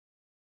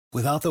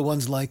Without the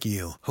ones like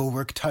you, who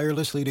work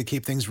tirelessly to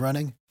keep things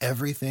running,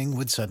 everything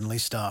would suddenly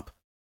stop.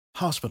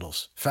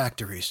 Hospitals,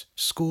 factories,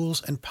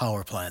 schools, and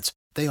power plants,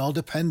 they all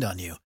depend on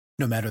you.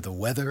 No matter the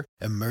weather,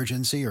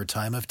 emergency, or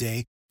time of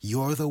day,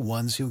 you're the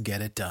ones who get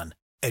it done.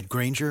 At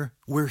Grainger,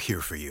 we're here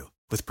for you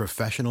with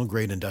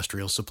professional-grade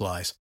industrial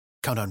supplies.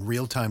 Count on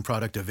real-time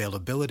product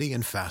availability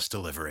and fast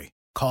delivery.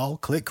 Call,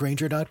 click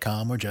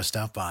Grainger.com, or just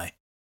stop by.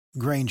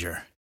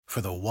 Grainger, for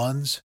the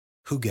ones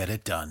who get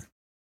it done.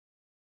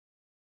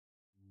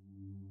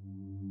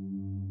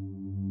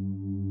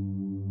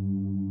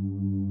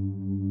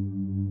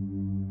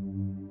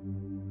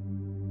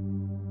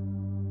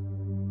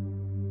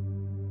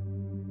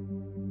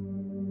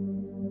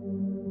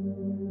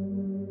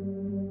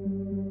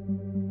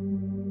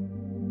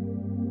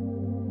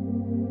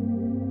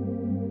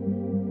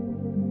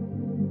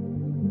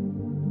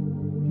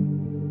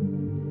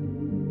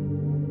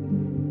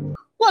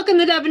 Welcome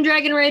to Dove and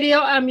Dragon Radio.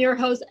 I'm your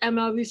host,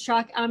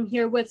 M.L.Ruscsak. I'm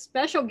here with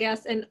special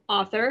guest and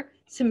author,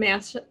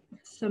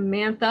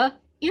 Sammantha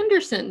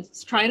Anderson.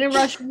 It's trying to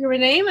rush your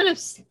name, and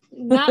it's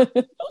not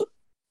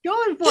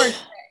going for it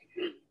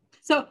today.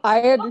 So, I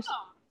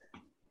understand.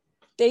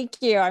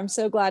 Thank you. I'm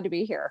so glad to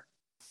be here.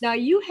 Now,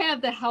 you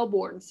have the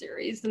Hellborn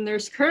series, and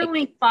there's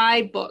currently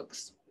 5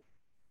 books.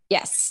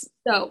 Yes.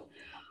 So,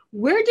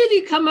 where did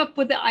you come up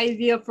with the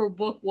idea for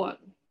book 1?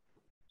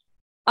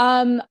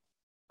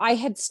 I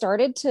had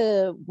started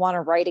to want to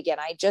write again.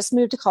 I just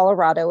moved to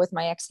Colorado with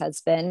my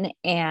ex-husband,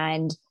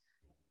 and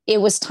it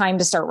was time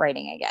to start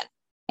writing again.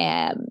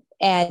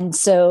 And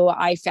so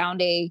I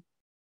found a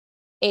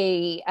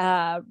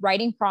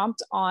writing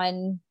prompt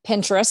on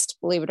Pinterest,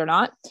 believe it or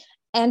not,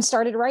 and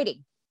started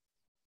writing.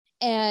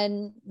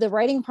 And the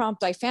writing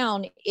prompt I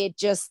found,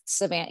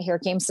 here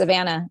came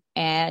Savannah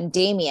and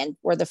Damien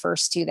were the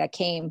first 2 that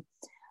came.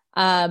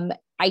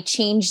 I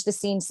changed the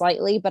scene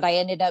slightly, but I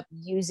ended up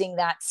using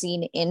that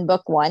scene in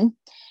book 1,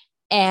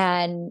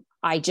 and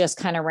I just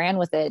kind of ran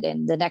with it.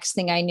 And the next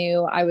thing I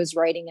knew, I was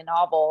writing a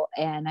novel,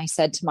 and I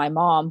said to my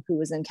mom, who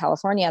was in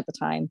California at the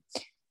time,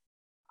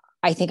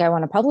 I think I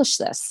want to publish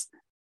this.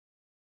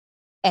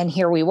 And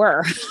here we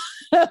were.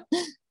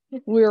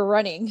 We were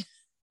running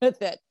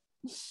with it.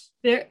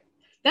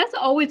 That's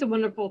always a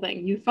wonderful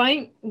thing.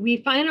 We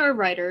find our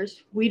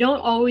writers, we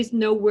don't always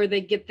know where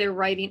they get their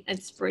writing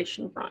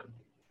inspiration from.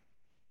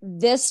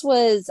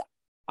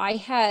 I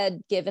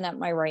had given up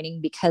my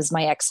writing because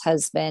my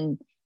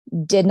ex-husband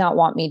did not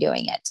want me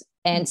doing it.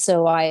 And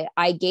so I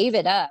gave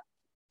it up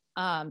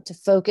to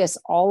focus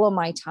all of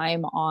my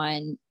time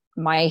on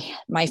my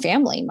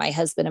family, my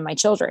husband and my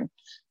children.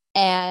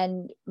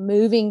 And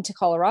moving to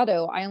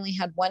Colorado, I only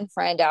had one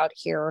friend out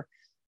here.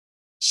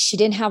 She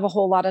didn't have a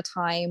whole lot of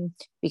time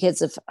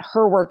because of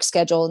her work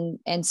schedule.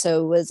 And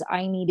so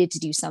I needed to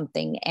do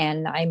something.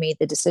 And I made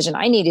the decision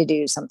I needed to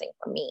do something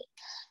for me.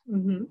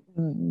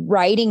 Mm-hmm.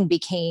 Writing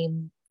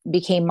became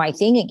my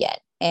thing again.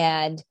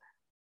 And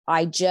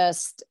there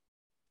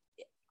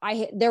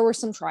were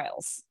some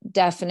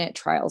definite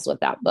trials with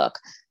that book,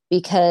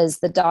 because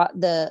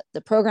the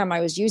program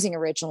I was using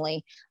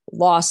originally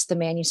lost the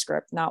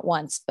manuscript, not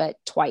once, but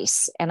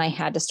twice. And I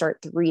had to start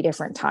 3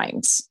 different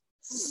times.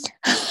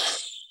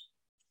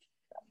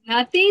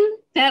 Nothing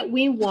that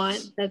we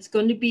want that's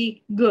going to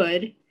be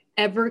good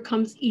ever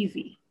comes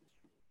easy.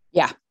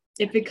 Yeah.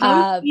 If it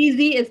comes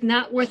easy, it's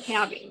not worth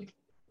having.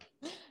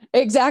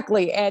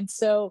 Exactly. And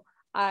so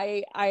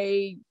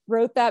I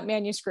wrote that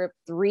manuscript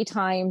 3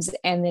 times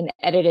and then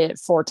edited it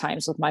 4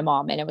 times with my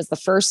mom. And it was the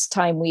first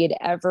time we had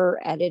ever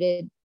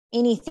edited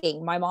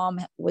anything. My mom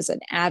was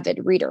an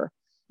avid reader.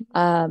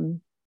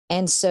 And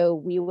so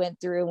we went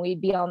through and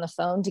we'd be on the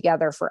phone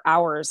together for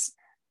hours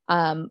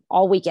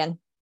all weekend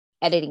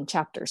editing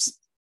chapters.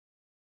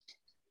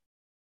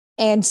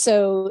 And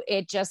so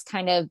it just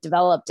kind of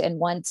developed. And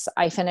once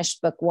I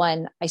finished book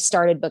 1, I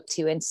started book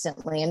 2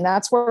 instantly. And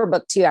that's where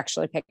book 2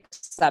 actually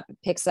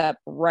picks up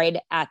right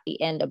at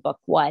the end of book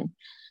 1.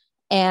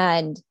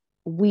 And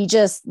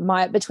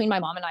between my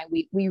mom and I,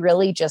 we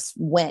really just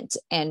went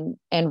and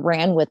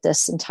ran with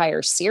this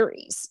entire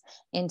series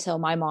until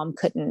my mom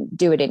couldn't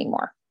do it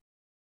anymore.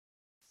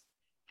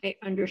 I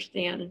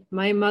understand.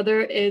 My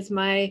mother is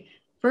my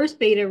first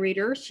beta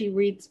reader. She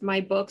reads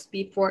my books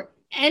before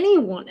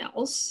anyone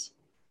else.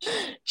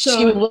 So,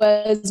 she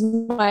was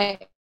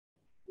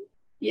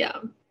yeah.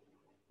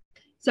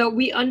 So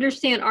we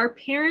understand our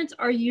parents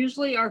are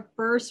usually our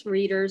first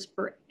readers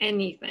for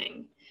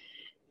anything.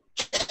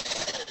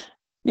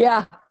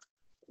 Yeah.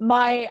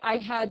 I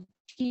had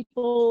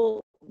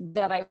people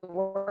that I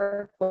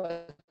work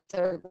with,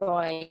 they're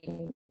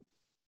going,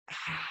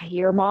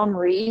 your mom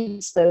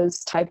reads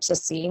those types of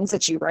scenes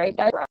that you write.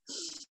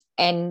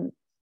 And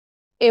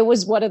it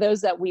was one of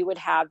those that we would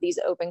have these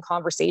open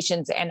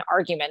conversations and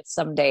arguments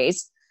some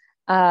days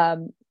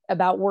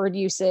about word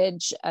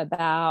usage,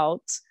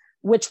 about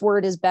which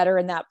word is better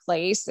in that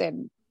place.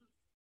 And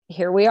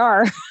here we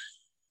are.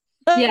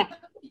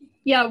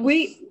 Yeah.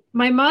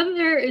 My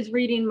mother is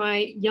reading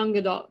my young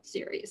adult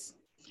series,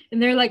 and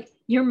they're like,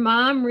 your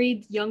mom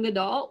reads young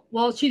adult.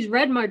 Well, she's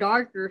read my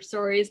darker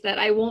stories that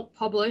I won't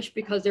publish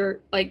because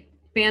they're like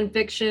fan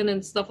fiction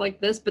and stuff like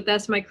this, but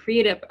that's my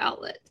creative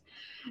outlet.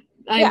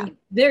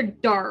 They're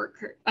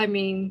dark. I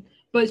mean,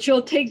 but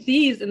she'll take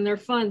these and they're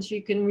fun so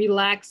you can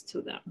relax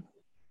to them.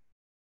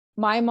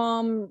 My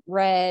mom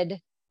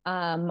read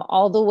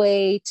all the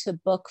way to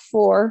book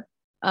 4.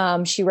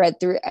 She read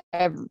through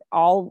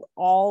all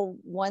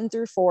 1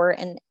 through 4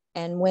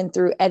 and went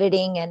through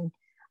editing, and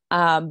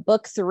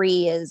book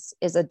 3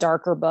 is a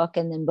darker book,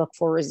 and then book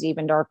 4 is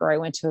even darker. I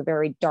went to a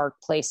very dark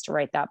place to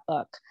write that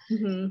book.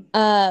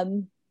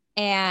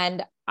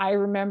 And I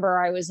remember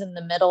I was in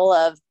the middle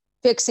of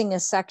fixing a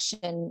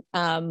section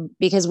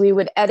because we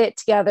would edit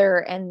together,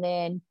 and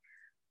then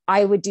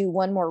I would do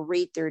one more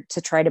read through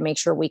to try to make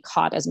sure we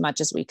caught as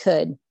much as we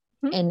could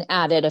and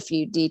added a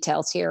few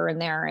details here and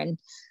there. And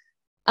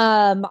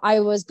I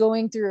was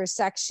going through a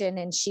section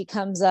and she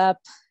comes up,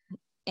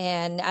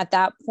 and at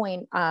that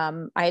point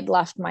I had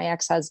left my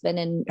ex-husband,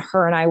 and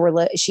her and I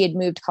were she had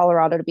moved to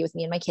Colorado to be with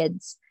me and my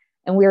kids,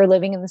 and we were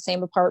living in the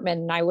same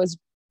apartment, and I was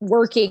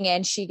working,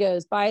 and she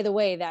goes, by the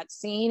way, that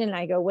scene. And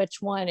I go,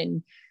 which one?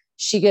 And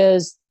she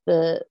goes,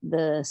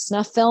 the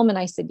snuff film. And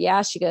I said,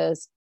 yeah. She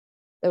goes,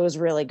 it was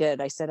really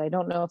good. I said, I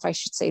don't know if I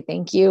should say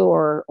thank you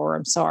or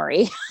I'm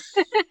sorry.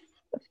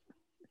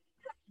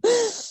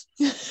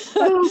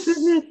 Oh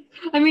goodness.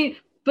 I mean,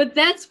 but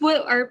that's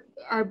what our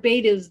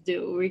betas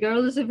do,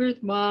 regardless if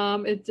it's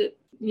mom, it's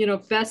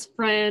best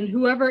friend,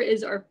 whoever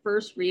is our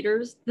first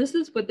readers. This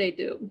is what they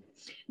do.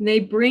 And they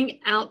bring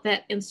out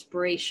that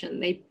inspiration.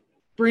 They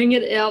bring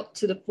it out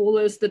to the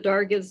fullest, the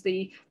darkest,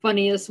 the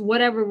funniest,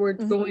 whatever we're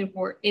going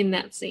for in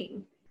that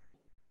scene.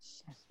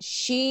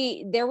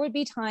 There would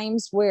be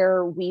times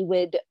where we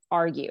would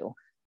argue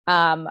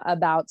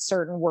about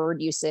certain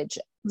word usage.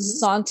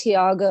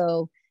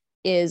 Santiago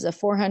is a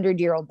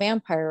 400-year-old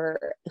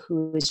vampire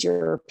who is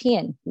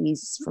European.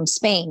 He's from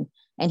Spain,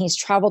 and he's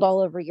traveled all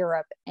over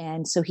Europe.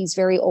 And so he's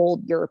very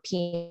old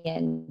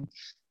European.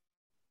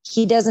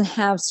 He doesn't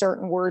have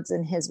certain words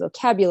in his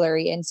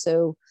vocabulary. And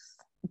so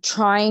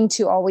trying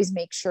to always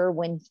make sure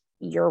when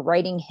you're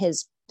writing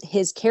his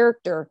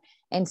character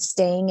and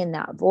staying in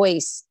that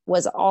voice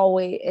is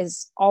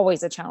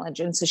always a challenge.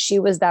 And so she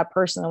was that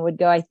person that would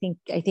go, I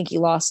think you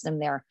lost him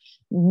there.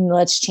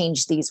 Let's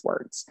change these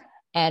words.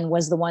 And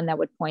was the one that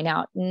would point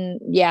out,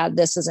 yeah,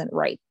 this isn't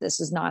right. This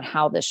is not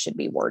how this should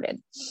be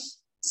worded.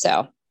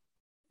 So.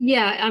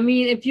 Yeah. I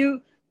mean, if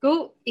you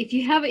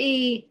have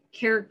a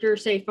character,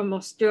 say from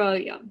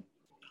Australia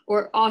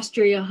or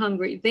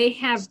Austria-Hungary, they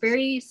have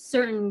very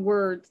certain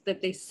words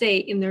that they say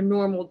in their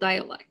normal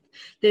dialect.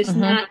 There's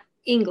not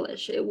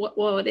English.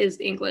 It is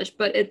English,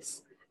 but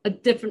it's a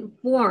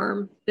different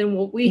form than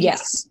what we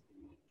have.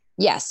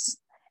 Yes.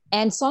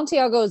 And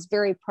Santiago is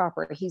very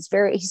proper. He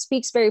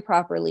speaks very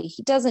properly.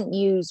 He doesn't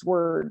use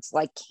words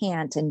like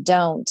can't and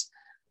don't.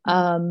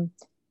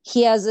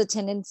 He has a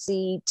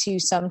tendency to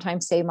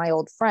sometimes say my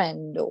old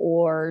friend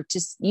or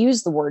just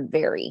use the word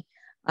very.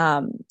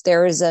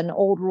 There is an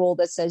old rule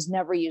that says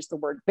never use the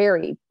word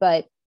very,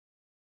 but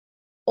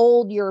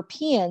old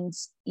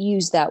Europeans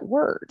use that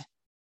word.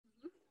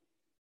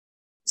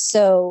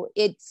 So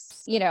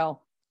it's,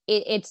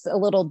 it's a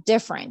little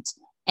different.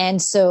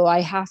 And so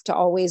I have to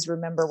always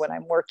remember when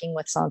I'm working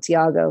with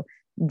Santiago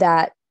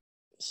that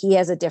he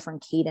has a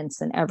different cadence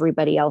than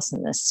everybody else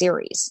in this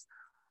series.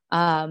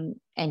 And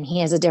he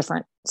has a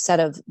different set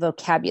of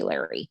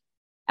vocabulary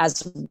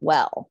as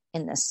well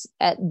in this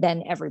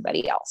than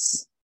everybody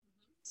else.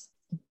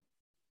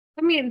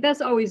 I mean,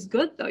 that's always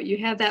good, though. You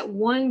have that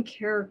one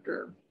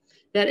character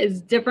that is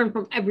different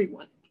from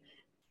everyone.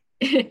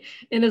 And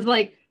it's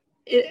like,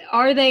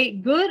 are they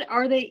good?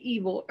 Are they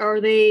evil? Are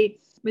they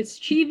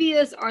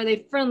mischievous? Are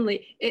they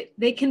friendly?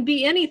 They can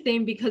be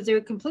anything because they're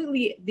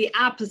completely the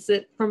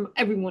opposite from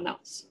everyone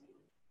else.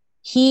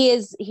 He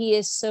is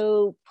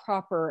so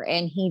proper,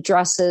 and he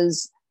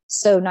dresses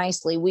so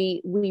nicely.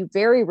 We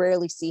very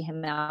rarely see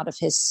him out of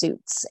his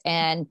suits,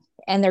 and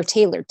they're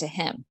tailored to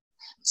him.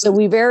 So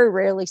we very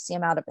rarely see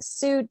him out of his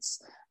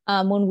suits.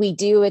 When we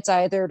do, it's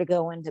either to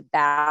go into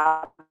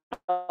battle.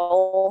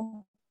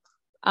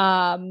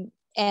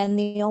 And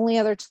the only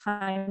other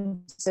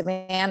time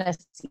Savannah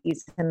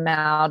sees him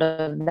out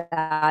of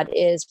that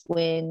is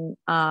when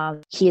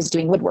he is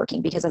doing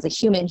woodworking, because as a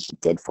human, he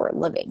did for a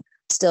living.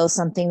 Still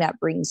something that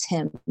brings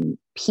him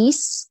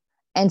peace.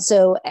 And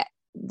so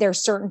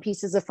there's certain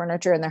pieces of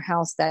furniture in their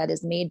house that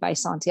is made by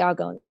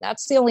Santiago. And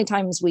that's the only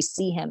times we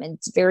see him. And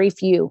it's very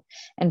few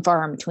and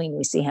far in between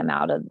we see him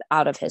out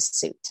of his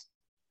suit.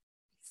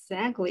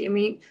 Exactly. I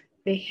mean,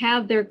 they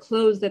have their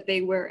clothes that they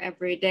wear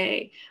every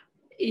day.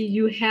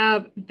 You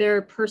have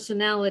their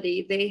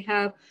personality.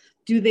 The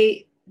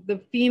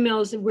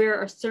females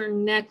wear a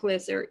certain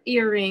necklace or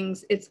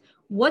earrings. It's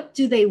what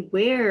do they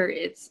wear?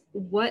 It's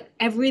what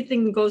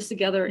everything goes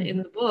together in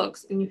the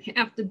books, and you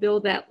have to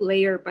build that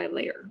layer by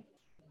layer.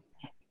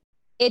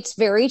 It's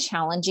very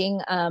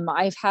challenging.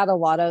 I've had a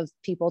lot of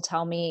people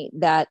tell me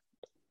that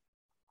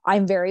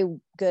I'm very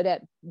good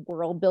at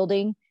world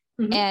building,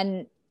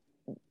 and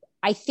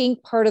I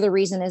think part of the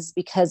reason is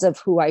because of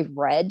who I've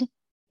read,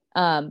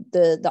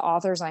 the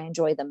authors I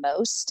enjoy the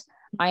most.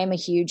 I am a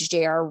huge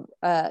J.R.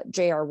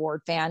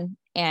 Ward fan,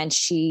 and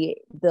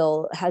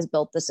has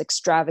built this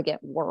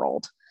extravagant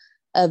world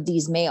of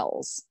these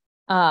males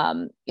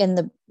in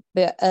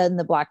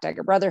the Black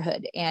Dagger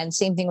Brotherhood. And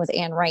same thing with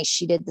Anne Rice.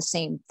 She did the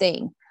same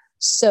thing.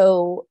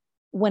 So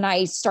when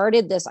I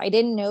started this, I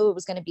didn't know it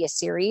was going to be a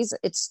series.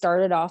 It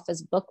started off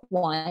as book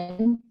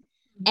 1.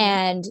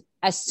 And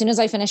as soon as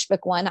I finished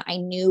book 1, I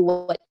knew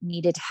what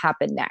needed to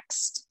happen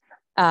next.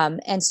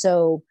 And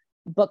so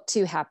book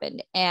 2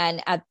 happened.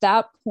 And at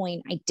that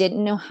point, I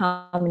didn't know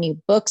how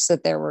many books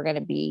that there were going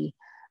to be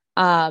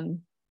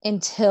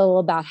until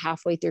about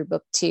halfway through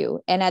book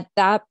 2. And at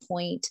that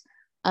point,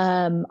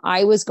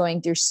 I was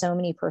going through so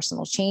many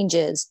personal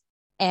changes,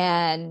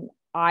 and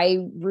I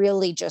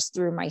really just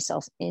threw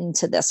myself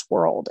into this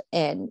world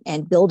and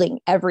building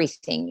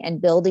everything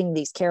and building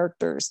these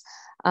characters,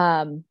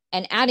 and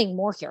adding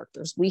more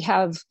characters. We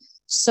have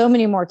so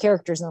many more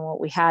characters than what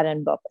we had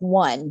in book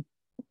 1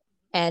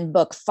 and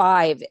book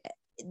 5.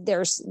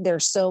 There's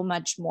so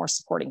much more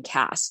supporting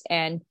cast,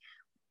 and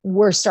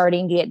we're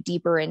starting to get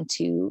deeper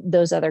into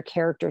those other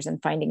characters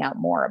and finding out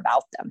more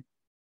about them.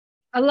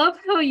 I love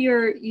how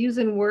you're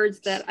using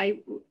words that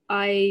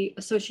I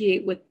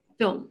associate with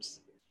films.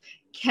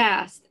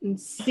 Cast and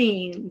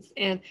scenes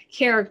and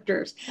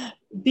characters.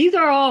 These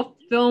are all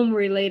film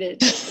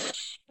related.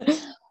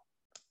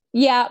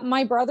 Yeah,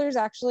 my brother's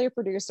actually a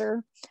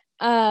producer,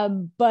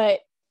 but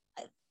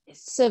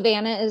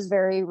Savannah is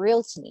very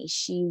real to me.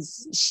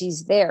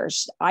 She's there.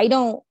 I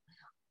don't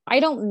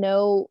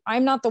know.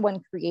 I'm not the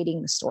one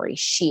creating the story.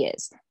 She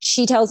is.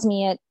 She tells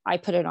me it. I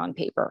put it on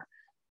paper,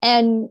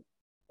 and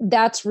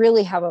that's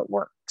really how it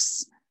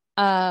works.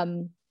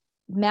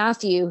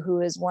 Matthew,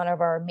 who is one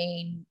of our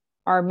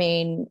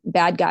main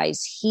bad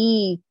guys,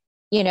 he,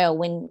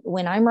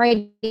 when I'm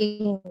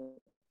writing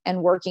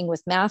and working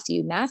with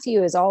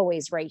Matthew is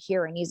always right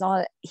here, and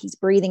he's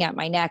breathing at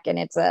my neck, and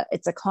it's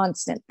a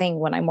constant thing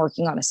when I'm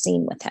working on a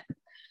scene with him.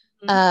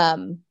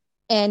 Mm-hmm.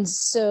 And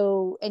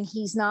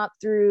he's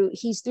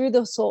through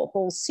this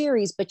whole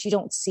series, but you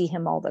don't see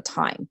him all the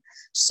time.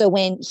 So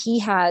when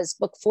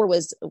book 4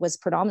 was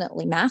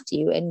predominantly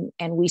Matthew,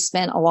 and we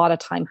spent a lot of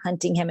time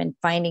hunting him and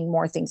finding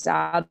more things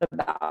out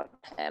about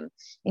him,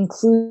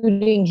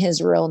 including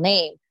his real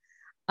name.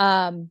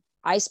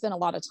 I spent a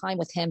lot of time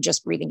with him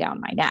just breathing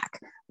down my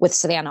neck with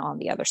Savannah on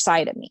the other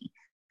side of me.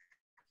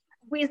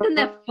 Isn't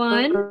that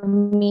fun? For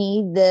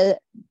me,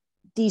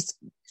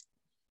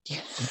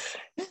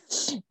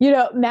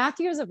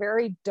 Matthew is a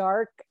very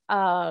dark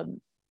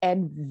and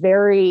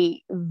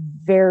very,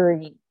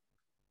 very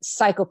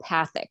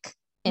psychopathic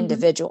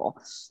individual.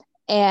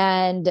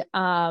 Mm-hmm.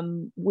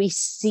 And we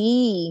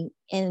see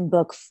in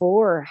book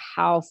 4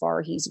 how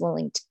far he's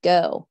willing to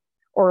go,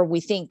 or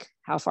we think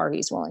how far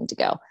he's willing to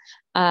go.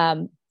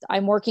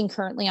 I'm working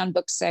currently on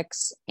book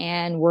 6,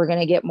 and we're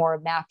going to get more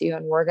of Matthew,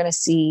 and we're going to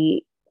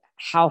see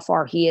how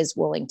far he is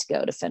willing to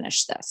go to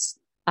finish this.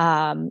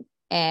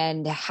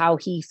 And how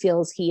he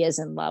feels he is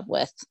in love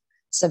with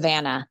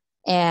Savannah,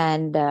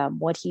 and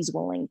what he's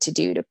willing to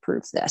do to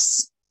prove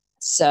this.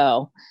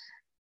 So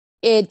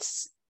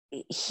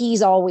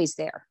he's always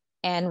there.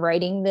 And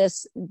writing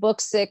this book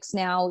 6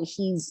 now,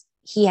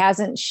 he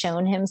hasn't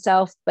shown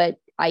himself, but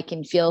I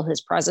can feel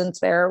his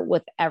presence there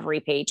with every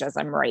page as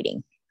I'm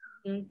writing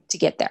to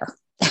get there.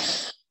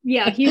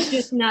 Yeah, he's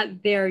just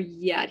not there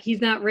yet.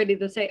 He's not ready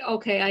to say,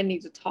 okay, I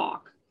need to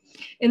talk.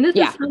 And this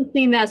is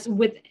something that's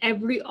with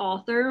every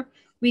author.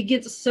 We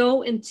get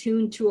so in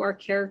tune to our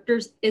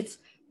characters.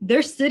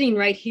 They're sitting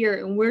right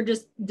here, and we're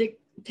just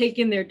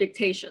taking their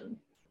dictation.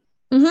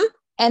 Mm-hmm.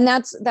 And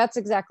that's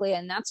exactly,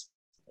 and that's,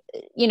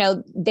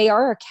 they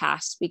are a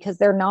cast because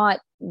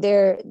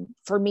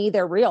for me,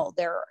 they're real.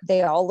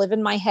 They all live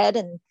in my head,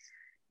 and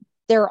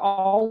they're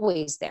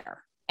always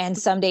there. And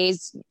some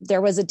days,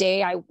 there was a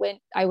day I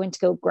went to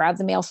go grab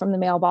the mail from the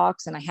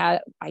mailbox, and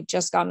I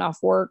just gotten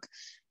off work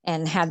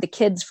and had the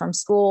kids from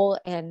school,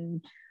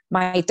 and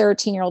my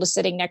 13-year-old is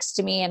sitting next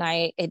to me,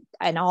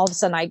 and all of a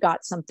sudden I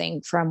got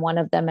something from one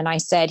of them, and I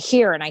said,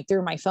 here, and I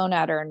threw my phone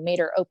at her and made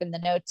her open the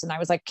notes. And I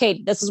was like,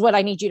 Kate, this is what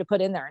I need you to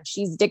put in there. And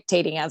she's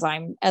dictating as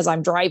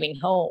I'm driving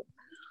home,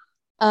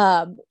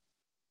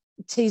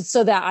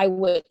 so that I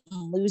would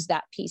lose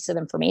that piece of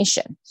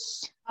information.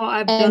 Oh,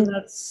 I've done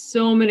that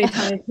so many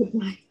times with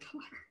my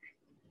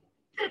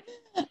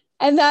daughter.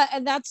 And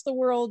that's the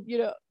world,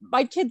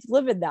 my kids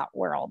live in that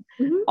world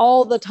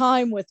all the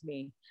time with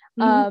me.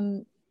 Mm-hmm.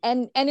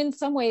 And in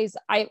some ways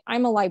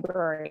I'm a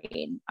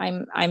librarian.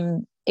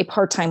 I'm a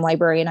part-time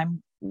librarian.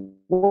 I'm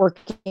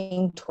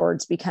working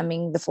towards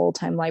becoming the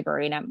full-time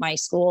librarian at my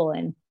school.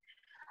 And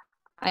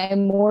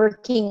I'm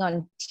working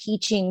on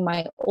teaching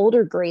my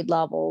older grade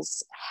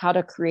levels how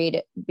to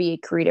be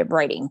creative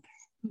writing,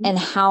 and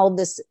how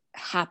this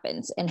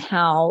happens and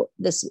how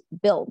this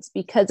builds,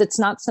 because it's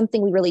not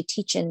something we really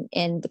teach in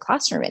the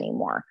classroom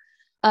anymore.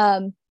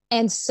 And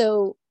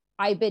so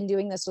I've been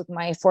doing this with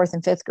my 4th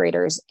and 5th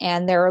graders,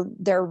 and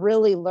they're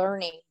really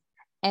learning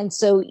And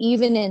so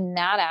even in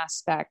that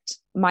aspect,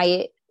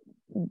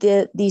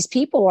 these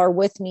people are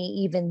with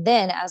me even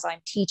then as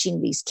I'm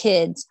teaching these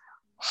kids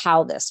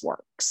how this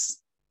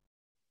works.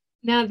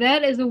 Now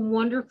that is a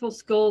wonderful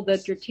skill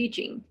that you're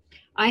teaching.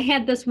 I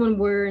had this one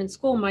where in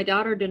school, my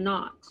daughter did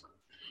not.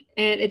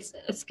 And it's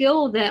a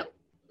skill that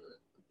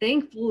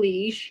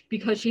thankfully,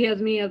 because she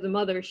has me as a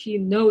mother, she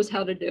knows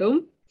how to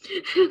do.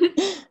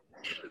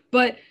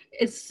 But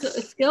it's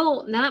a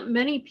skill not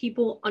many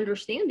people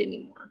understand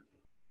anymore.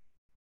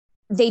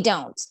 They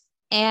don't.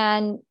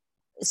 And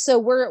so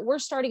we're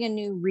starting a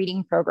new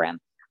reading program.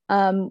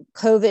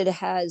 COVID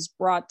has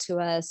brought to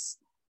us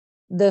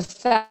the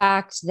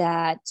fact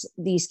that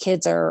these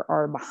kids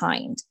are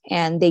behind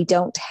and they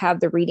don't have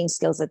the reading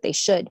skills that they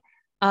should.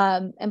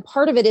 And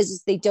part of it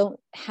is they don't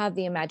have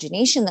the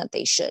imagination that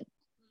they should.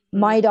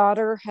 My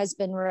daughter has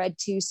been read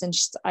to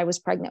since I was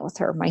pregnant with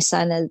her. My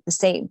son is the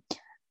same.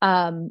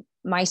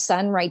 My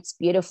son writes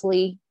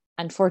beautifully.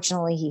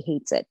 Unfortunately, he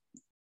hates it.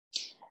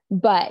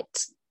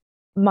 But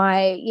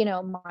my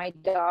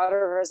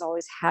daughter has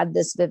always had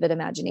this vivid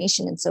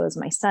imagination, and so has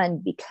my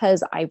son,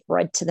 because I've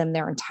read to them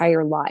their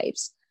entire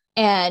lives.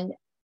 And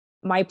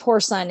my poor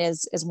son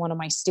is one of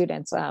my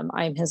students.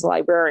 I'm his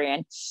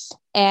librarian,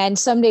 and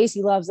some days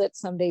he loves it,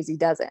 some days he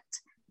doesn't.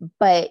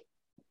 But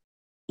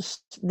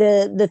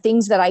the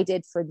things that I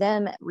did for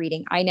them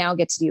reading, I now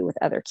get to do with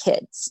other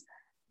kids.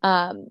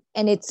 And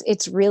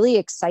it's really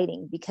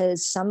exciting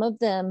because some of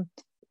them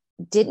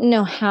didn't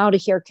know how to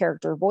hear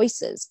character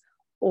voices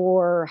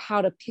or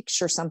how to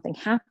picture something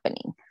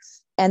happening.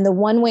 And the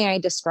one way I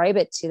describe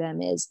it to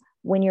them is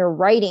when you're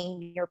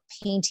writing, you're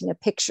painting a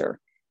picture.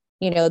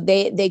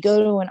 They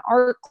go to an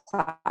art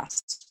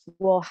class.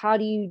 Well, how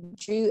do you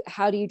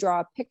draw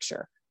a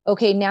picture?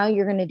 Okay, now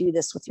you're going to do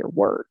this with your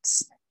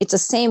words. It's the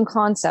same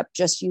concept,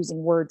 just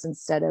using words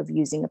instead of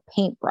using a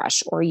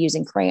paintbrush or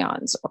using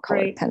crayons or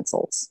colored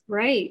pencils.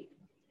 Right.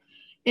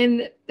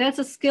 And that's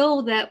a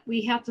skill that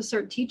we have to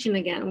start teaching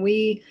again.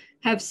 We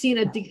have seen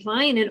a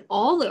decline in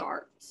all the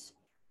arts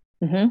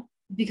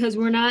because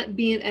we're not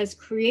being as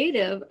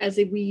creative as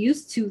we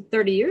used to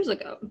 30 years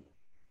ago.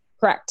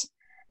 Correct.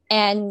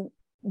 And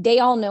they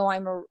all know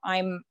I'm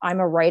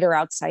a writer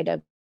outside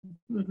of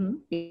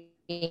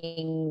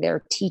being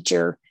their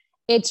teacher.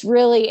 It's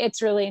really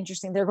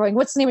interesting. They're going,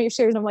 "What's the name of your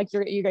series?" And I'm like,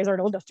 you guys aren't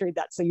old enough to read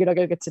that, so you're not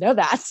going to get to know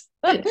that.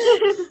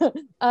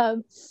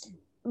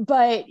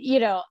 But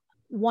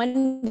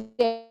one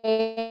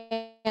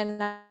day,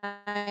 and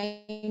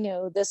I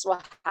know this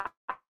will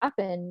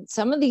happen,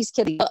 some of these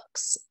kids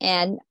books,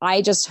 and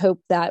I just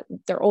hope that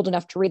they're old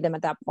enough to read them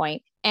at that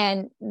point.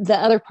 And the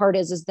other part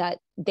is that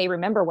they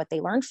remember what they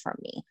learned from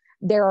me.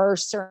 There are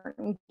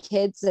certain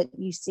kids that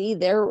you see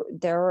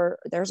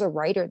there's a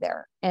writer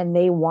there, and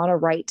they want to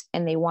write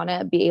and they want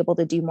to be able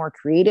to do more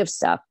creative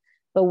stuff.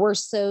 But we're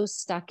so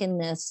stuck in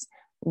this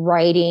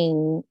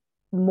writing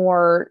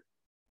more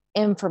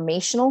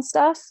informational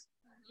stuff,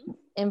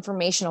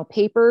 informational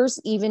papers,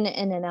 even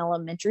in an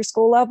elementary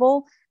school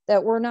level,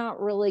 that we're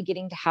not really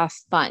getting to have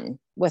fun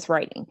with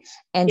writing.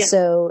 And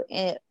so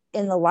in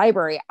the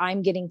library,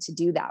 I'm getting to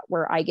do that,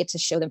 where I get to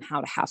show them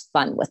how to have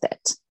fun with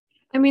it.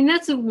 I mean,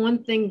 that's the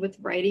one thing with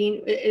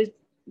writing.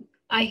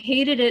 I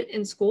hated it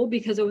in school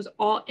because it was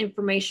all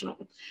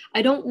informational.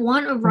 I don't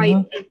want to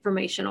write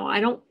informational. I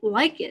don't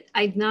like it.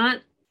 I'm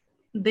not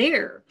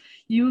there.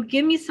 You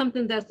give me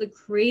something that's a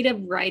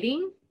creative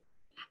writing.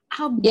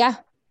 And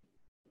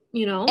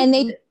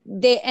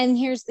and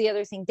here's the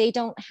other thing. They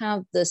don't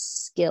have the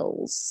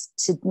skills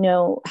to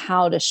know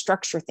how to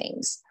structure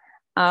things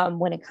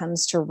when it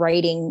comes to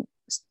writing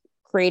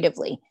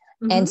creatively.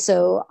 And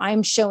so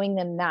I'm showing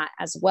them that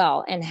as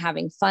well and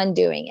having fun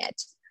doing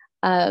it,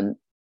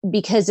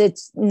 because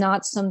it's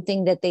not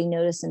something that they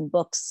notice in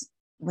books.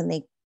 When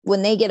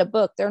they get a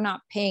book, they're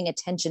not paying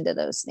attention to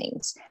those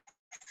things.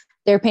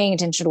 They're paying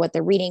attention to what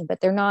they're reading, but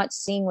they're not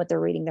seeing what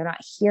they're reading. They're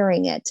not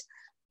hearing it.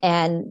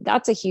 And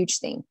that's a huge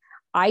thing.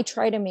 I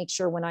try to make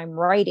sure when I'm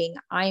writing,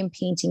 I am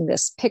painting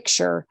this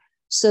picture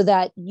so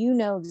that you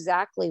know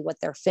exactly what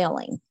they're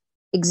feeling,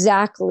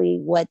 exactly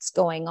what's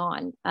going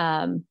on.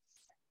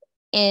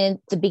 In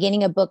the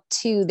beginning of book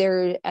 2,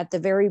 there at the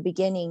very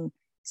beginning,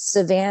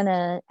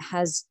 Savannah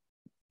has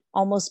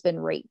almost been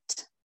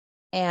raped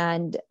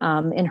and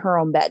in her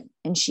own bed,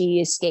 and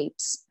she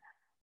escapes,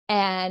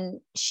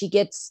 and she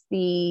gets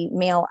the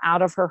mail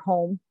out of her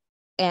home,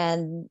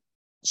 and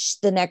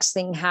the next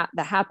thing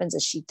that happens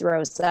is she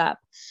throws up.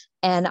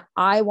 And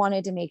I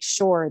wanted to make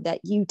sure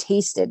that you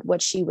tasted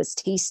what she was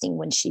tasting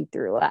when she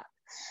threw up.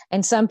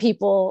 And some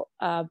people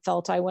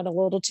felt I went a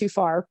little too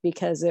far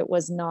because it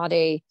was not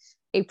a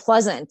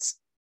pleasant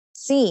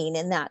scene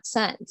in that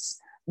sense,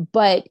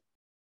 but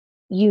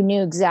you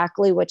knew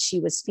exactly what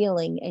she was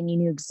feeling and you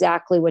knew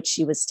exactly what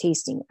she was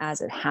tasting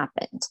as it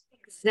happened.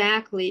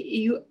 Exactly.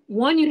 You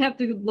have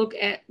to look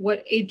at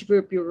what age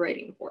group you're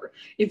writing for.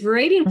 If you're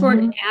writing for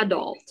an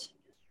adult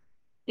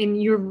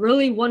and you're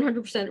really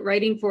 100%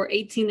 writing for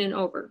 18 and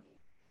over,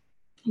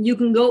 you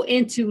can go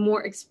into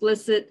more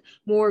explicit,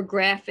 more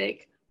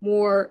graphic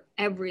more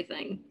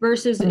everything.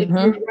 Versus if Mm-hmm.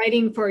 you're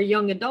writing for a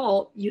young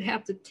adult, you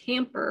have to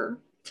temper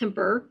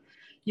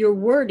your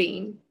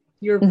wording,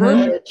 your Mm-hmm.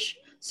 verbiage,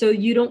 so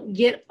you don't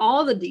get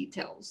all the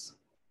details.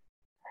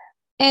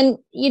 And,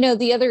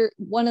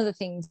 one of the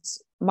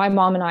things my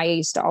mom and I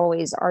used to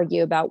always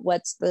argue about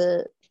what's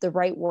the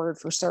right word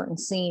for certain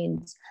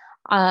scenes,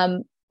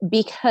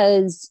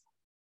 because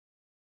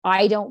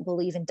I don't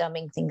believe in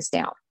dumbing things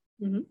down.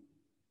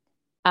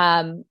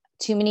 Mm-hmm.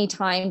 Too many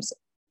times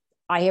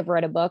I have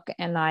read a book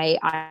and I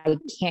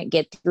can't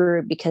get through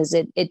it because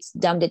it's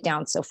dumbed it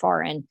down so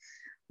far. And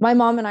my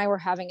mom and I were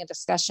having a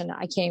discussion.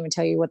 I can't even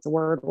tell you what the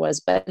word was,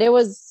 but it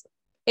was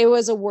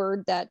a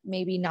word that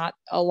maybe not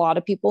a lot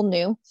of people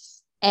knew.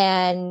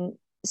 And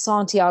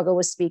Santiago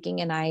was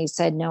speaking and I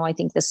said, no, I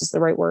think this is the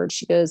right word.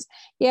 She goes,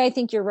 yeah, I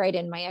think you're right.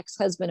 And my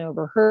ex-husband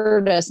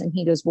overheard us and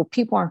he goes, well,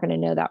 people aren't going to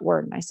know that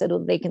word. And I said,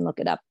 well, they can look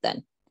it up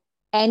then.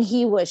 And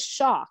he was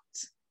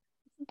shocked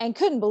and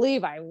couldn't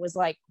believe. I was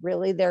like,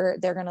 really? They're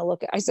going to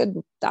look at, I said,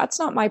 that's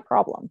not my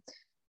problem.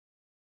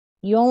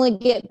 You only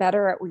get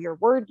better at your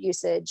word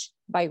usage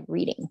by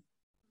reading.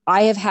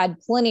 I have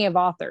had plenty of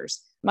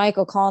authors,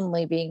 Michael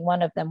Conley being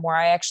one of them, where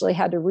I actually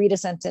had to read a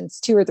sentence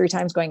 2 or 3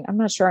 times going, I'm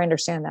not sure I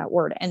understand that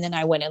word. And then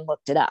I went and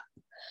looked it up.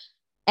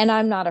 And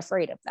I'm not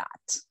afraid of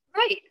that.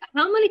 Right.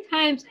 How many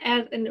times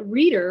as a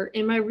reader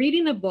am I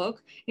reading a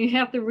book and you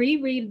have to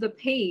reread the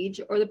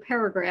page or the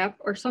paragraph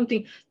or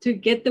something to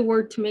get the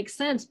word to make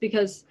sense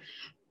because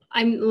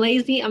I'm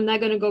lazy. I'm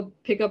not going to go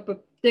pick up a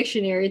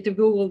dictionary to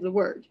Google the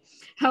word.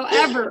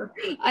 However,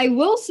 I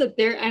will sit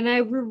there and I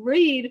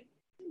reread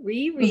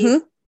mm-hmm.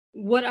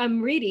 what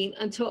I'm reading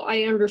until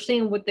I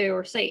understand what they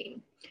were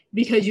saying.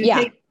 Because you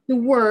take the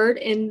word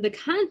and the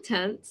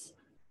contents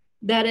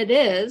that it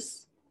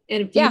is.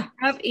 And if you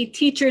have a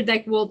teacher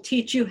that will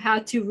teach you how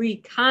to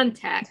read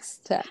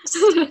context.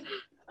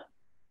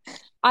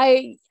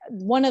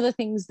 One of the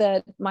things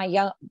that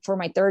for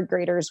my third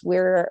graders,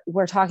 we're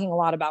talking a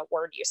lot about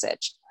word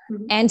usage.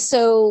 Mm-hmm. And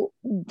so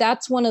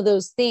that's one of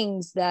those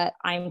things that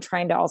I'm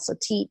trying to also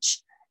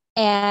teach.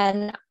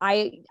 And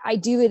I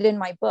do it in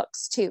my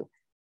books too.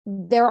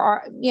 There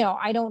are,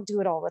 I don't do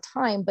it all the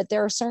time, but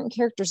there are certain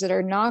characters that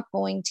are not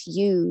going to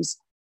use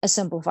a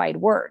simplified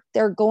word.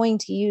 They're going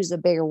to use a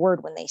bigger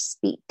word when they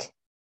speak.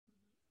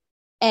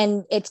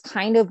 And it's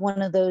kind of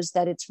one of those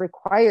that it's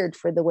required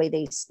for the way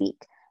they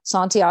speak.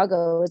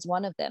 Santiago is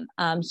one of them.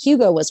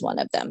 Hugo was one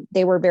of them.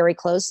 They were very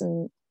close.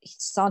 And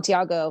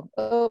Santiago,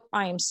 oh,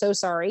 I am so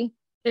sorry.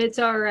 It's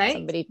all right.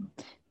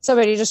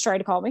 Somebody just tried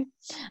to call me.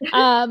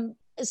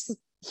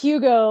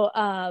 Hugo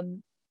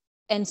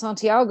and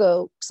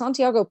Santiago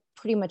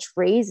pretty much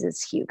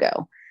raises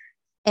Hugo.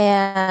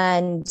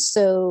 And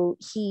so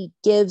he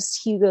gives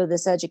Hugo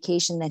this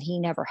education that he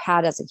never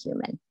had as a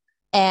human.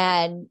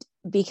 And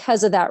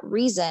because of that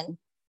reason,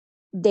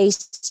 they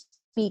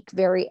speak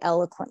very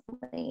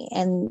eloquently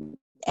and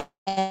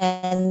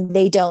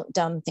they don't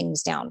dumb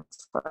things down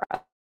for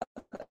others.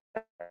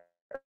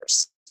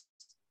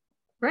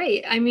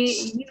 Right. I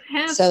mean, you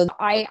have. So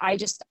I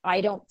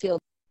don't feel.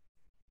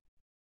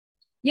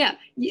 Yeah.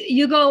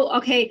 You go,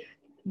 okay,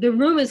 the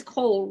room is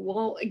cold.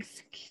 Well,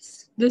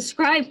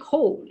 describe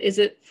cold. Is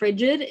it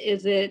frigid?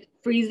 Is it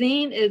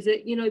freezing? Is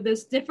it,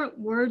 there's different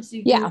words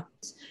you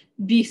use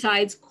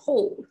besides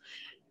cold.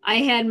 I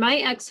had my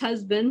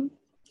ex-husband.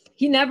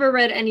 He never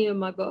read any of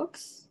my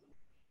books,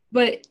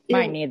 but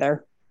mine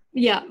neither.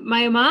 Yeah.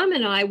 My mom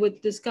and I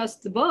would discuss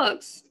the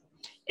books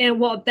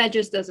and that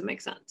just doesn't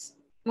make sense.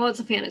 Well,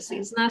 it's a fantasy.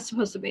 It's not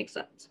supposed to make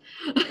sense.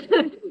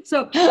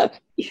 So,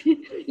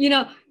 you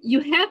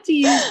have to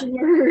use the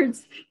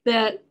words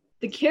that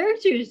the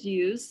characters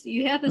use.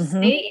 You have to mm-hmm.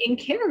 stay in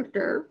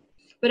character,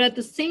 but at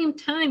the same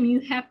time, you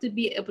have to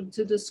be able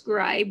to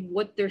describe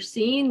what they're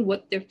seeing,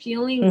 what they're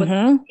feeling, mm-hmm. what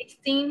they're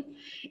tasting.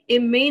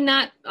 It may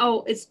not,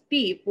 it's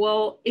beef.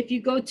 Well, if you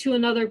go to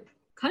another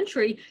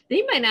country,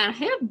 they might not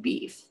have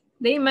beef.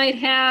 They might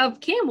have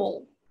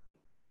camel.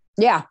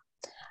 Yeah.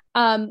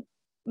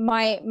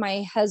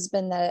 My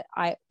husband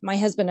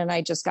and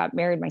I just got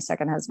married, my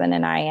second husband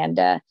and I,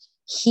 and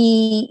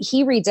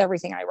he reads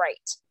everything I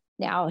write.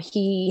 Now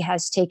he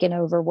has taken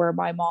over where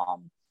my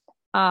mom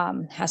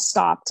has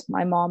stopped.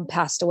 My mom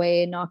passed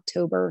away in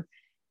October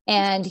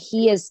and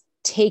he has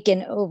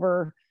taken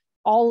over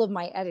all of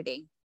my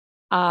editing.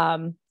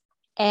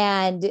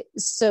 And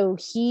so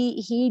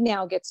he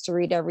now gets to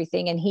read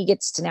everything and he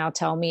gets to now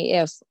tell me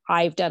if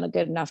I've done a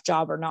good enough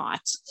job or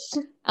not.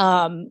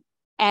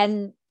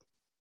 And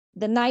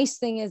the nice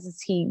thing is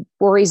he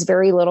worries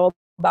very little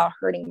about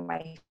hurting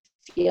my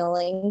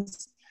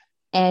feelings.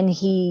 And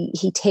he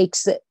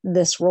takes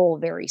this role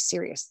very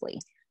seriously.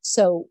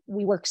 So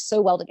we work so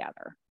well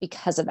together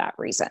because of that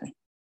reason.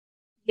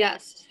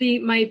 Yes. See,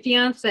 my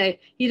fiance,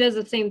 he does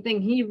the same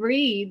thing. He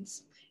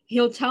reads,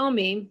 he'll tell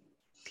me,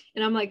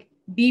 and I'm like,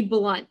 be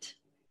blunt.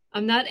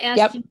 I'm not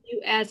asking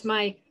you as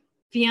my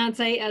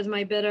fiance, as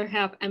my better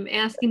half. I'm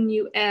asking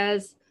you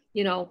as,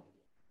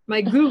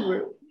 my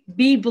guru.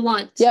 Be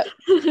blunt. Yep.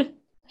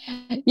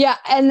 Yeah.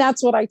 And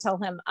that's what I tell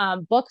him.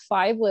 Book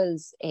 5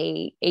 was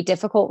a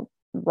difficult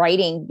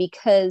writing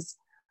because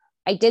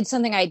I did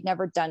something I'd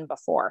never done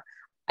before.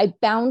 I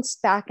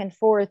bounced back and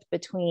forth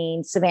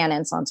between Savannah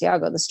and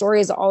Santiago. The story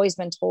has always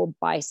been told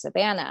by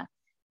Savannah,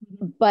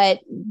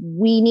 but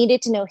we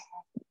needed to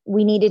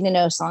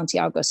know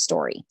Santiago's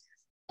story,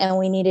 and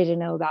we needed to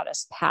know about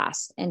his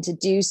past. And to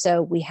do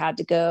so, we had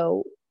to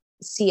go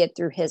see it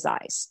through his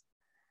eyes.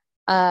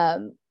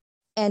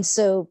 And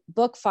so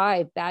book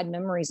 5, Bad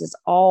Memories, is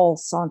all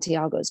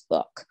Santiago's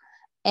book.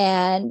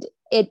 And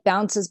it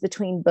bounces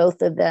between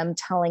both of them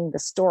telling the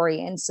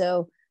story. And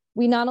so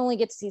we not only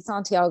get to see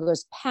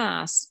Santiago's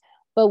past,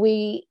 but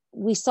we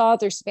saw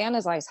through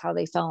Savannah's eyes how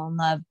they fell in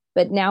love.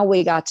 But now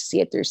we got to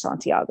see it through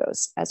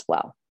Santiago's as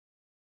well.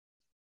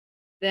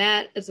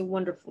 That is a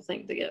wonderful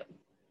thing to get.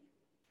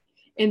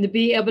 And to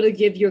be able to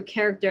give your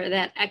character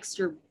that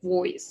extra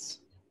voice.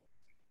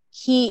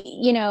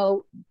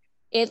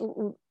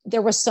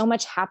 There was so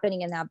much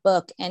happening in that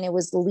book, and it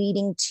was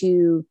leading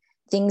to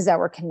things that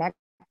were connected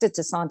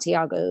to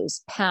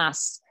Santiago's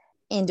past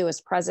into his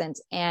present.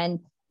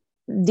 And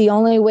the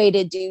only way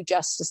to do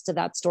justice to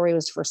that story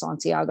was for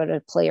Santiago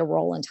to play a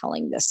role in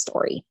telling this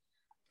story.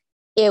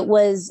 It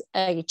was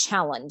a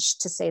challenge,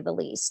 to say the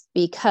least,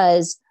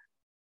 because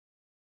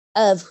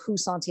of who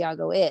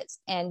Santiago is,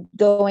 and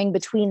going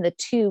between the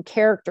two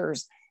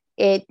characters,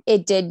 it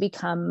did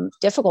become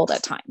difficult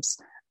at times.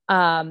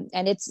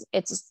 And it's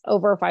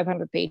over a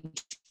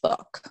 500-page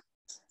book.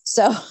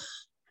 So,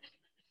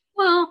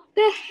 well,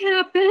 that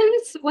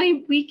happens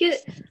when we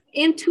get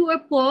into a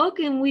book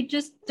and we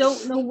just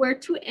don't know where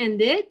to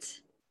end it.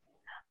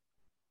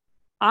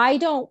 I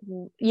don't,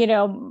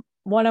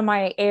 one of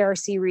my ARC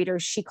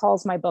readers, she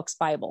calls my books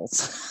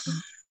Bibles.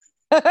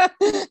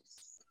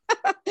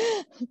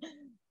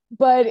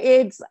 But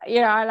it's,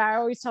 and I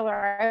always tell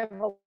her I have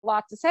a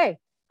lot to say.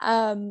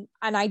 And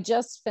I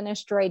just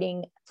finished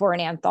writing for an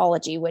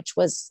anthology, which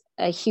was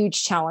a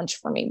huge challenge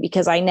for me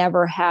because I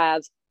never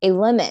have a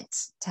limit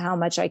to how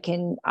much I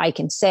can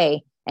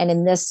say. And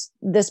in this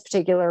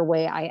particular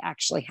way, I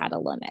actually had a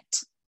limit.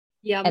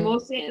 Yeah, and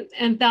most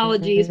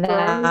anthologies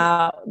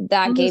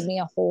that gave me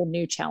a whole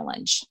new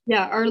challenge.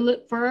 Yeah,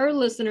 for our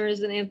listeners,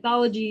 an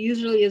anthology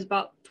usually is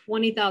about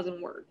 20,000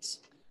 words.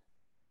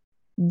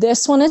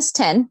 This one is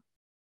 10.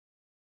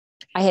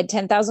 I had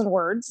 10,000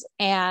 words,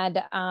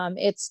 and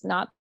it's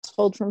not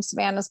told from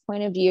Savannah's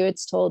point of view.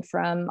 It's told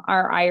from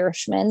our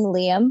Irishman,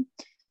 Liam,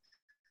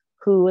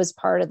 who was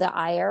part of the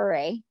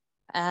IRA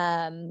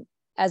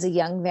as a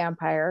young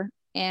vampire.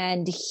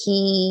 And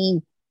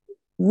he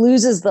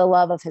loses the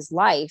love of his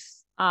life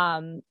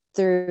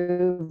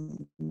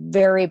through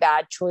very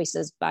bad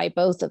choices by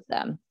both of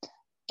them.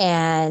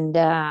 And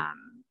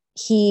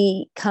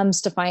he comes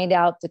to find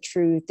out the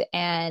truth,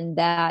 and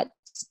that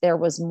there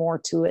was more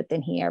to it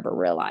than he ever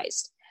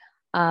realized.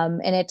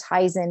 And it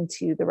ties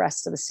into the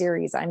rest of the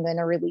series. I'm going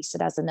to release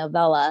it as a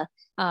novella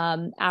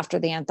after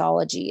the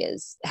anthology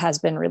has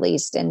been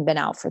released and been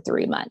out for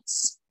 3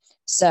 months.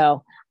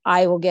 So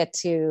I will get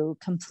to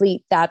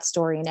complete that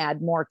story and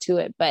add more to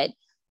it. But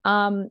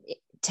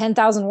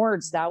 10,000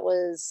 words, that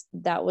was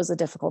a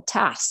difficult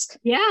task.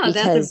 Yeah,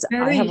 because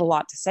I have a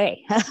lot to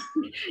say.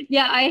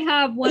 Yeah, I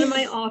have one of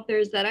my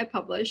authors that I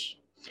publish.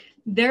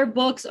 Their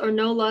books are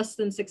no less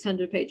than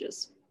 600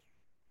 pages.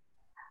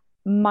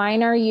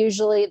 Mine are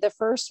usually, the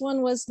first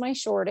one was my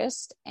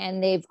shortest,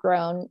 and they've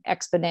grown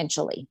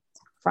exponentially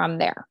from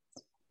there.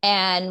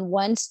 And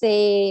once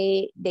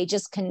they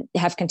just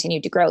have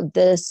continued to grow.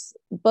 This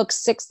book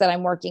 6 that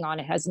I'm working on,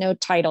 it has no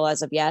title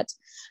as of yet.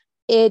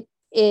 It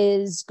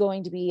is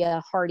going to be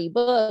a hearty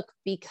book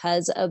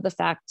because of the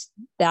fact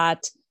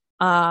that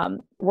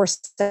we're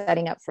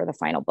setting up for the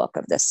final book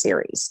of this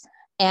series.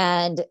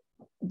 And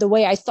the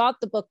way I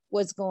thought the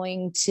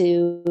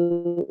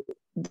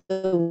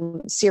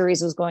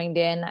series was going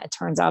to end, it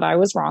turns out I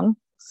was wrong.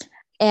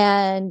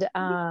 And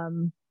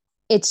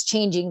it's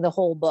changing the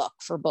whole book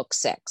for book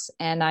 6.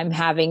 And I'm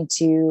having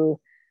to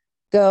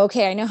go,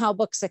 okay, I know how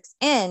book 6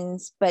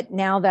 ends, but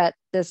now that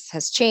this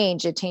has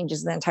changed, it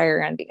changes the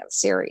entire ending of the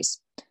series.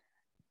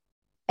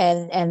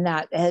 And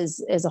that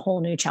is a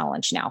whole new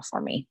challenge now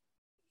for me.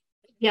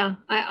 Yeah,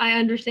 I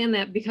understand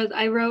that because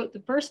I wrote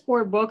the first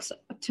 4 books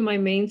to my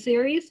main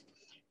series,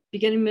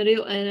 beginning,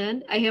 middle, and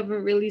end. I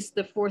haven't released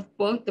the 4th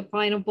book, the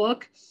final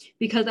book,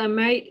 because I'm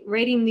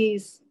writing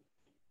these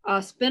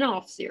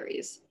spin-off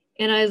series.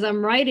 And as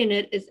I'm writing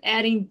it, it's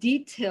adding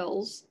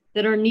details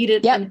that are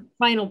needed in the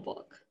final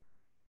book.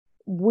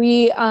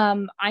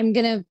 I'm going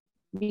to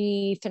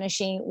be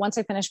finishing, once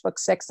I finish book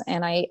 6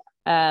 and I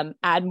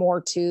add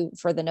more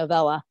for the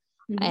novella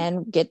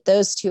and get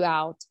those 2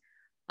 out.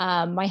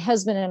 My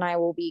husband and I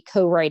will be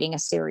co-writing a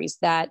series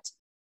that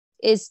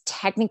is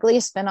technically a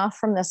spinoff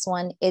from this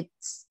one. It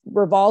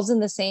revolves in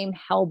the same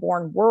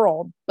Hellborn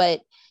world,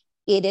 but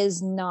it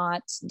is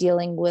not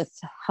dealing with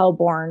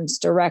Hellborns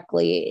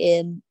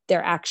directly.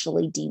 They're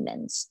actually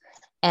demons,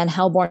 and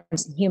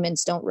Hellborns and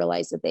humans don't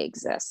realize that they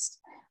exist,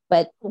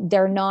 but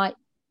they're not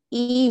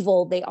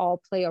evil. They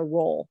all play a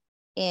role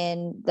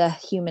in the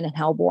human and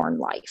Hellborn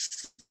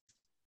life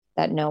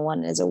that no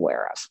one is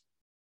aware of.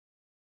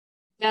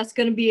 That's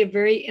going to be a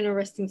very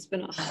interesting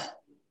spinoff.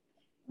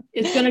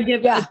 It's going to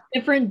give a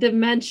different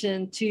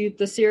dimension to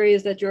the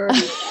series that you're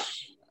already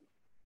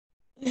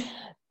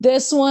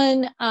This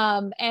one,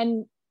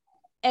 and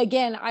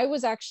again, I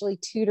was actually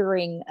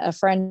tutoring a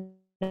friend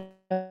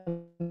of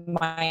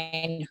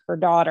mine, her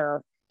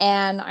daughter,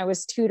 and I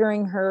was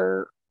tutoring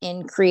her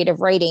in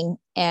creative writing,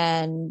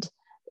 and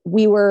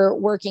we were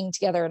working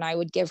together, and I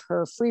would give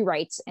her free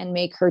writes and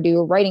make her do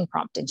a writing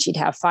prompt, and she'd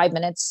have 5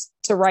 minutes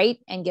to write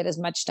and get as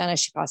much done as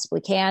she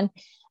possibly can.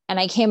 And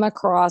I came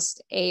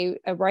across a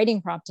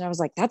writing prompt, and I was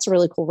like, that's a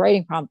really cool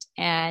writing prompt.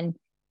 And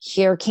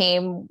here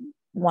came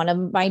one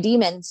of my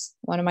demon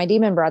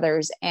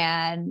brothers,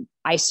 and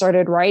I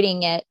started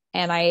writing it.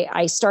 And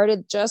I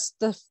started just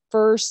the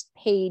first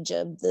page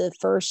of the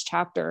first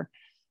chapter.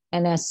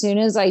 And as soon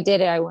as I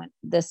did it, I went,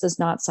 this is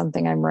not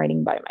something I'm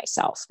writing by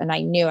myself. And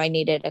I knew I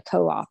needed a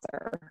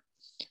co-author.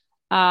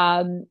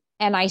 And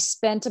I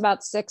spent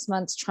about 6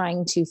 months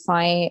trying to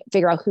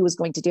figure out who was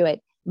going to do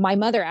it. My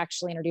mother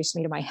actually introduced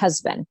me to my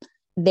husband.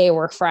 They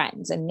were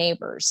friends and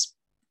neighbors.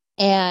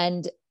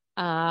 And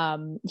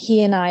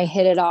he and I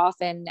hit it off.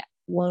 And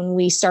when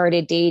we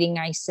started dating,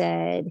 I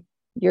said,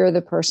 you're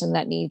the person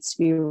that needs to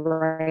be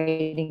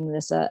writing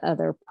this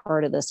other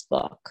part of this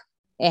book.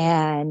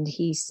 And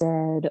he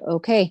said,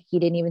 okay. He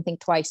didn't even think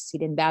twice. He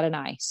didn't bat an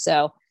eye.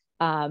 So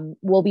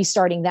we'll be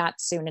starting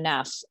that soon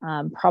enough,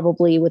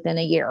 probably within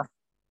a year.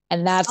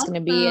 And that's going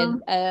to be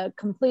a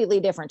completely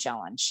different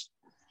challenge.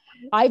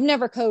 I've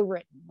never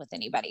co-written with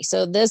anybody.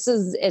 So this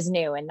is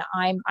new, and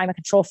I'm a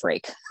control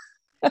freak.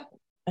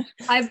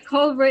 I've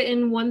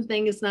co-written one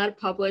thing. It's not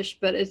published,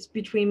 but it's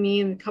between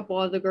me and a couple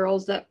other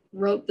girls that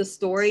wrote the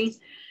story.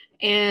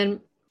 And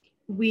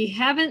we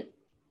haven't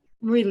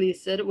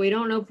released it. We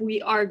don't know if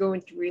we are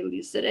going to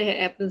release it.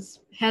 It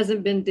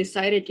hasn't been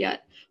decided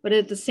yet. But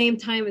at the same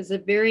time, it's a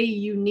very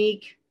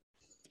unique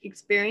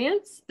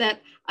experience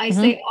that I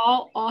say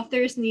all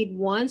authors need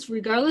once,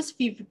 regardless if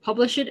you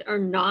publish it or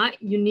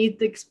not. You need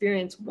the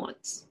experience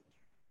once.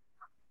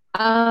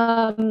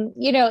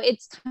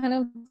 It's kind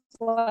of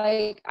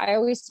like, I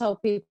always tell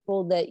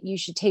people that you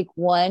should take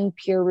one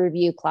peer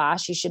review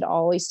class. You should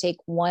always take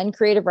one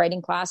creative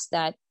writing class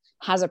that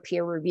has a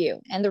peer review.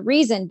 And the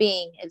reason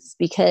being is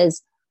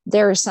because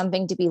there is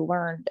something to be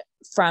learned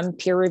from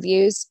peer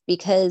reviews,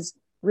 because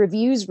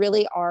reviews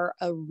really are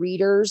a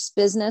reader's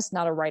business,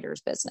 not a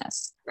writer's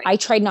business. Right. I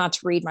try not to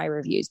read my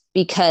reviews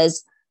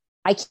because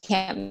I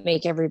can't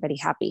make everybody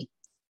happy.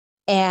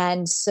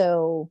 And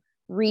so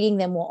reading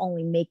them will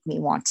only make me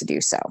want to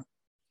do so,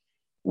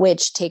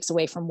 which takes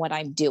away from what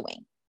I'm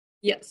doing.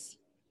 Yes.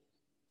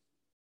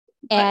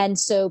 And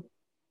so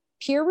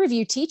peer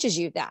review teaches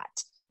you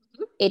that.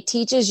 It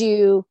teaches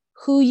you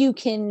who you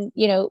can,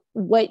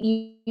 what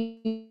you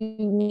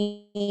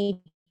need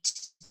to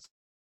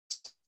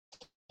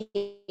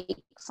take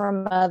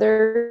from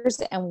others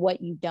and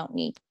what you don't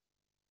need.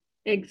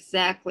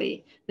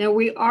 Exactly. Now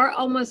we are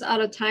almost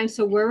out of time.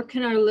 So where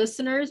can our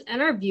listeners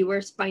and our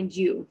viewers find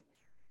you?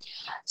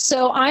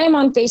 So I am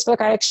on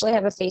Facebook. I actually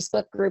have a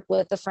Facebook group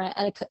with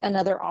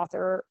another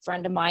author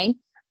friend of mine.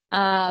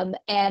 And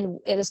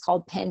it is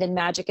called Penned in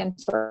Magic and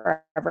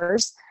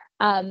Forevers.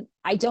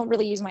 I don't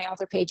really use my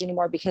author page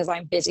anymore because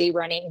I'm busy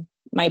running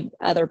my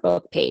other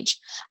book page.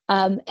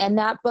 And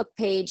that book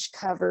page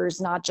covers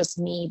not just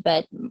me,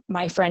 but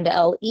my friend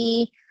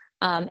L.E.,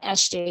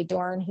 S.J.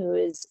 Dorn, who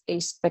is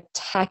a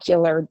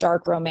spectacular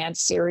dark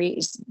romance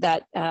series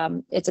that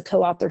it's a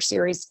co-author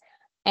series,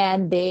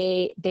 and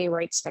they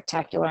write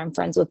spectacular. I'm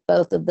friends with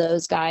both of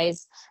those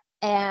guys,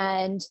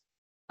 and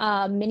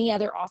many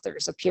other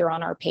authors appear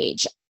on our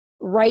page.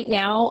 Right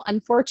now,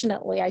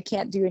 unfortunately, I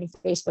can't do any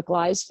Facebook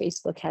Lives.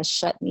 Facebook has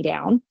shut me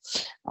down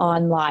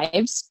on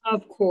lives.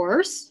 Of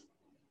course.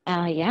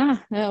 No,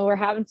 we're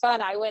having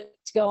fun. I went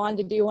to go on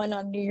to do one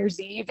on New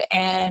Year's Eve,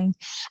 and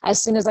as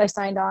soon as I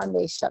signed on,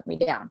 they shut me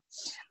down.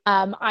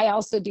 I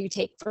also do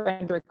take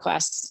friend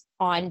requests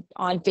on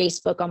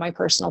Facebook on my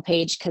personal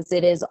page because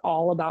it is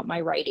all about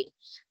my writing.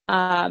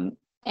 And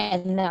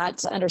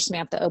that's under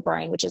Sammantha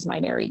O'Brien, which is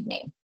my married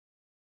name.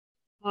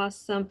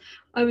 Awesome.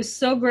 It was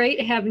so great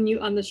having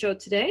you on the show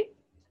today.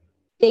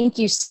 Thank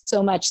you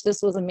so much.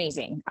 This was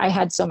amazing. I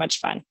had so much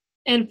fun.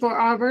 And for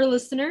all of our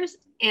listeners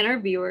and our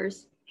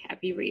viewers,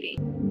 happy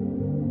reading.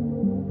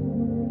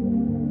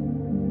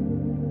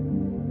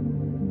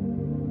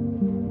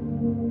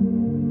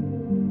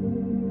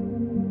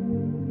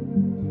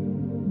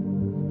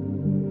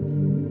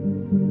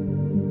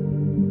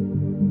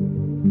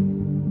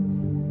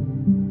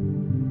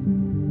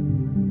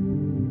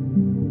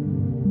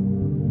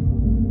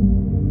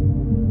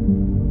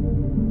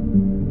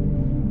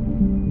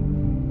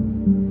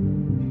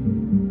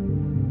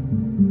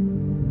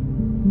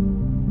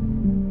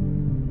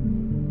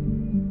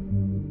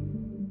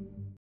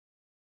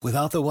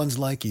 Without the ones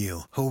like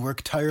you, who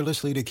work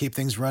tirelessly to keep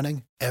things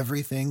running,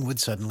 everything would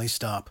suddenly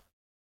stop.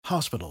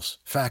 Hospitals,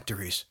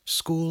 factories,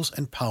 schools,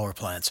 and power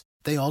plants,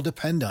 they all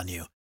depend on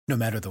you. No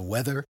matter the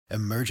weather,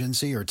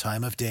 emergency, or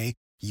time of day,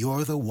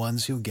 you're the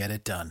ones who get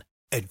it done.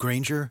 At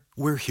Grainger,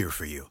 we're here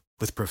for you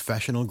With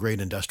professional-grade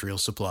industrial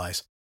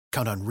supplies,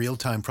 count on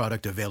real-time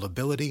product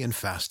availability and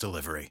fast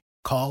delivery.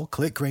 Call,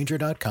 click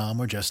Grainger.com,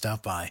 or just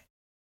stop by.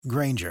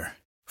 Grainger,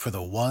 for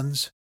the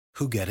ones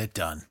who get it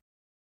done.